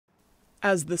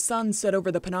As the sun set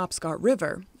over the Penobscot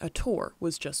River, a tour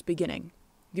was just beginning.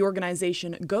 The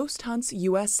organization Ghost Hunts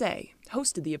USA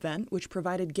hosted the event, which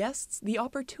provided guests the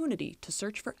opportunity to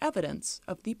search for evidence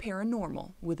of the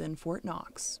paranormal within Fort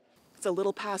Knox. It's a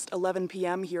little past 11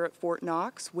 p.m. here at Fort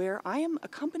Knox, where I am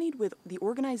accompanied with the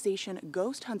organization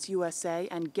Ghost Hunts USA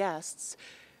and guests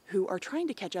who are trying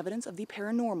to catch evidence of the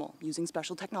paranormal using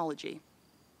special technology.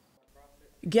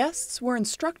 Guests were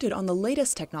instructed on the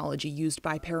latest technology used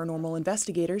by paranormal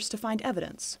investigators to find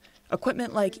evidence.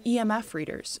 Equipment like EMF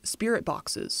readers, spirit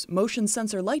boxes, motion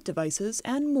sensor light devices,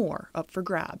 and more up for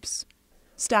grabs.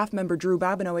 Staff member Drew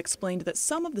Babineau explained that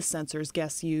some of the sensors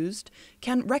guests used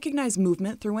can recognize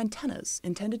movement through antennas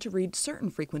intended to read certain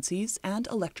frequencies and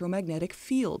electromagnetic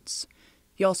fields.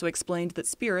 He also explained that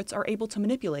spirits are able to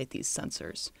manipulate these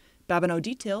sensors. Babineau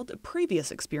detailed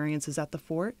previous experiences at the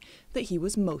fort that he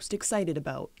was most excited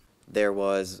about. There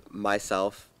was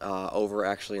myself over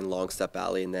actually in Longstep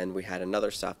Alley, and then we had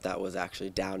another stuff that was actually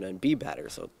down in B-Batter,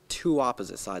 so two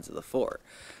opposite sides of the fort.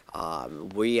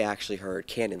 We actually heard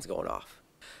cannons going off.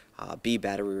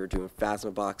 B-Batter, we were doing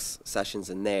Phasma Box sessions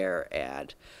in there,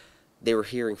 and they were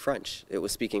hearing French. It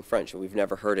was speaking French, and we've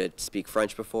never heard it speak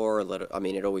French before.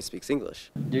 It always speaks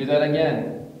English. Do that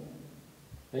again.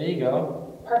 There you go.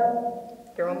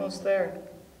 You're almost there.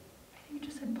 I think you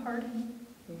just said pardon.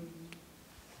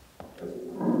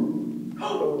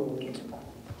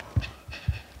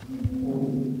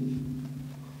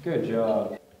 Good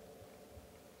job.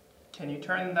 Can you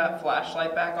turn that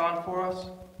flashlight back on for us?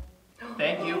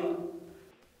 Thank you.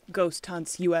 Ghost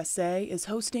Hunts USA is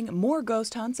hosting more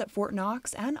ghost hunts at Fort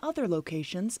Knox and other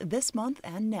locations this month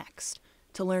and next.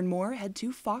 To learn more, head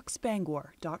to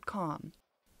foxbangor.com.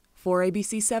 For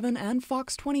ABC7 and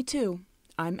Fox 22,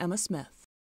 I'm Emma Smith.